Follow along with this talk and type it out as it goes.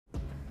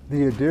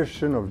The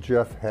addition of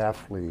Jeff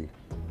Hafley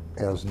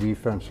as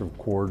defensive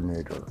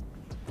coordinator,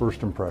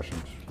 first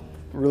impressions?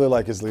 Really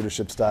like his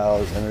leadership style,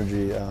 his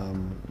energy.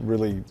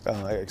 Really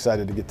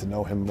excited to get to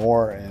know him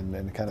more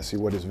and kind of see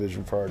what his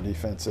vision for our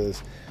defense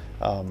is.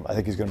 I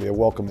think he's going to be a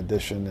welcome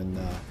addition, and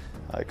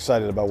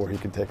excited about where he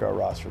can take our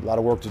roster. A lot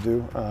of work to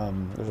do.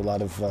 There's a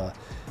lot of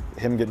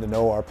him getting to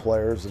know our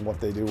players and what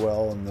they do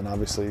well, and then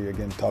obviously,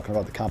 again, talking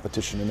about the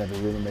competition in every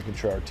room and making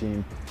sure our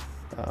team,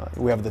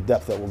 we have the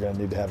depth that we're going to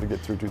need to have to get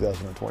through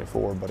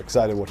 2024, but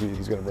excited what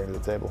he's going to bring to the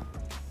table.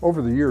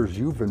 Over the years,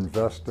 you've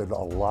invested a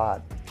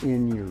lot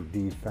in your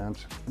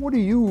defense. What do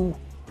you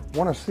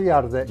want to see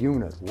out of that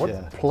unit?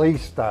 What play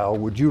style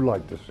would you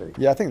like to see?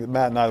 Yeah, I think that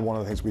Matt and I, one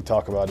of the things we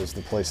talk about is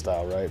the play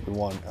style, right? We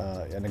want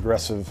an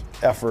aggressive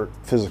effort,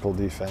 physical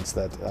defense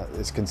that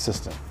is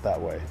consistent that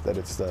way, that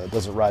it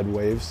doesn't ride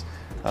waves,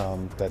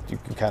 that you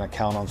can kind of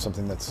count on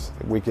something that's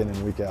week in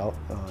and week out.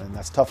 And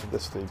that's tough at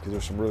this league because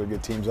there's some really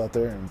good teams out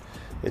there, and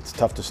it's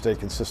tough to stay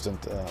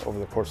consistent over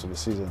the course of a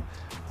season.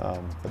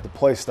 But the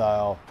play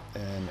style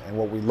and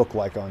what we look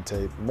like on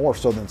tape, more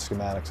so than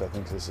schematics, I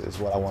think is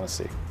what I want to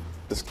see.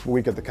 This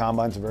week at the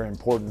Combine is a very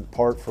important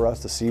part for us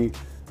to see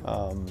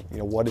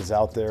what is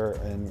out there,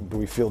 and do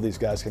we feel these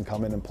guys can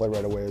come in and play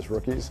right away as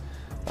rookies.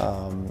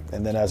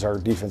 And then as our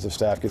defensive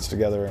staff gets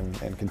together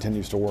and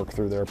continues to work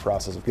through their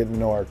process of getting to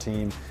know our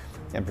team,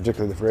 and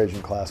particularly the free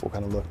agent class, we'll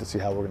kind of look to see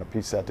how we're going to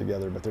piece that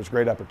together. But there's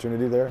great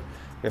opportunity there.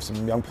 We have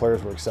some young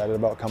players we're excited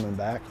about coming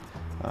back.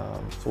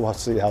 So we'll have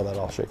to see how that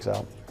all shakes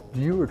out. Do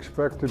you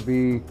expect to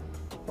be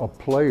a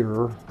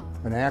player,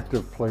 an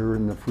active player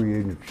in the free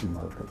agency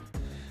market?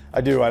 I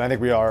do, and I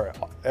think we are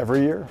every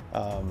year.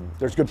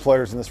 There's good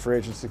players in this free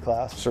agency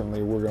class.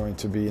 Certainly we're going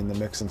to be in the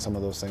mix in some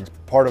of those things.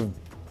 Part of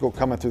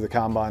coming through the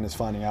Combine is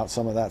finding out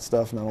some of that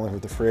stuff, not only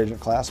with the free agent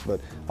class, but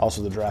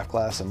also the draft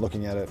class, and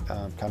looking at it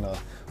kind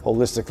of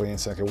holistically and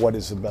saying, okay, what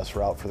is the best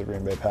route for the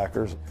Green Bay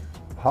Packers?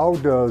 How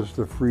does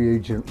the free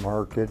agent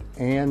market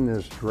and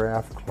this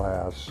draft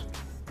class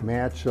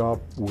match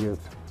up with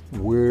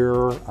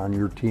where on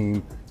your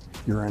team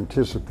you're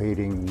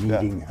anticipating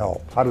needing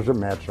help? How does it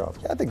match up?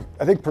 Yeah,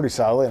 I think pretty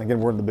solidly, and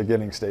again, we're in the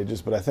beginning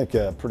stages, but I think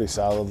pretty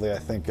solidly. I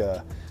think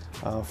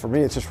for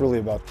me, it's just really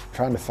about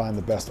trying to find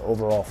the best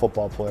overall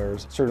football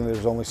players. Certainly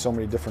there's only so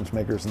many difference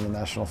makers in the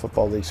National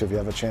Football League, so if you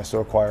have a chance to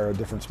acquire a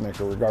difference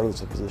maker,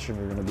 regardless of position,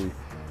 you're going to be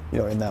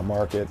in that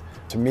market.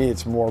 To me,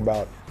 it's more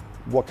about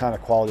what kind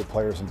of quality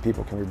players and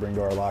people can we bring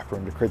to our locker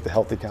room to create the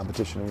healthy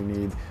competition we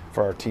need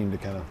for our team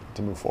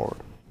to move forward.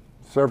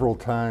 Several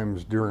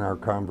times during our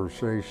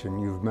conversation,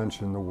 you've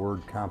mentioned the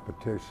word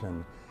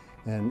competition.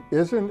 And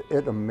isn't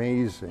it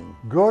amazing?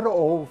 Good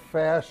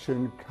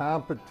old-fashioned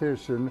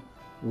competition,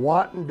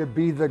 wanting to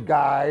be the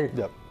guy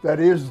that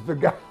is the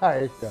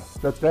guy,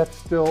 that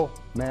still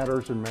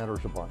matters and matters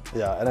a bunch.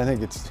 Yeah, and I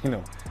think it's,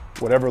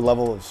 whatever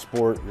level of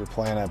sport you're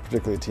playing at,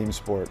 particularly a team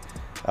sport,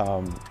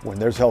 when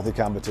there's healthy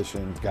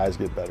competition, guys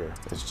get better.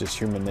 It's just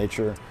human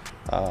nature.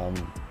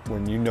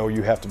 When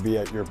you have to be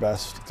at your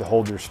best to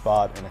hold your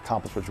spot and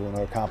accomplish what you want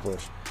to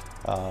accomplish,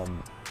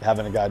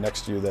 having a guy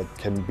next to you that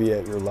can be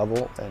at your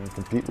level and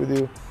compete with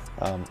you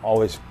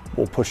always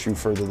will push you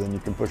further than you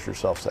can push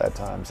yourself at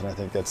times. And I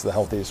think that's the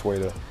healthiest way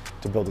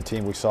to build a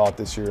team. We saw it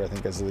this year. I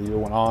think as the year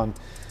went on,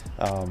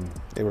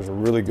 it was a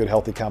really good,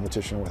 healthy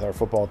competition with our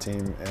football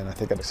team, and I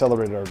think it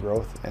accelerated our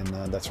growth, and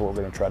that's what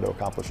we're going to try to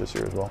accomplish this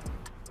year as well.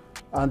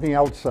 On the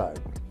outside,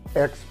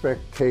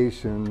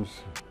 expectations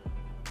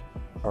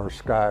are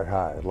sky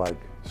high, like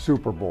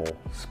Super Bowl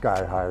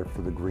sky high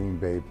for the Green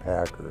Bay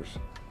Packers.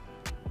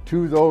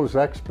 To those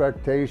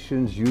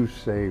expectations, you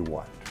say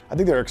what? I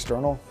think they're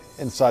external.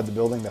 Inside the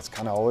building, that's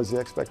kind of always the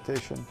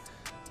expectation.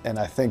 And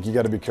I think you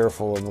got to be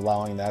careful of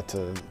allowing that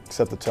to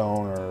set the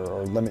tone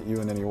or limit you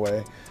in any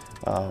way.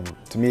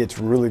 To me, it's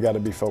really got to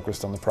be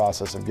focused on the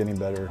process of getting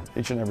better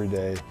each and every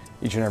day,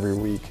 each and every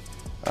week.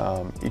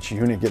 Each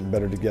unit getting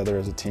better together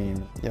as a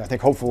team. I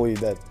think hopefully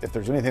that if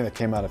there's anything that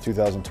came out of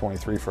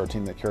 2023 for our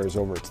team that carries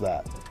over, it's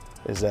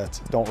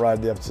that don't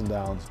ride the ups and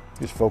downs,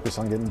 just focus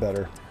on getting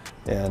better,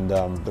 and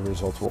the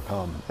results will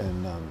come.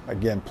 And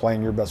again,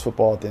 playing your best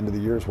football at the end of the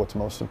year is what's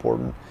most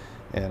important.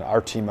 And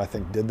our team, I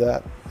think, did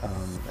that.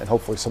 And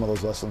hopefully some of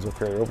those lessons will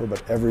carry over,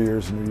 but every year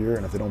is a new year,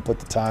 and if they don't put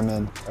the time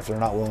in, if they're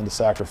not willing to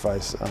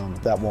sacrifice,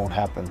 that won't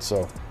happen.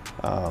 So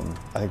I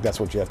think that's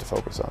what you have to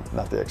focus on,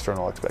 not the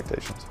external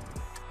expectations.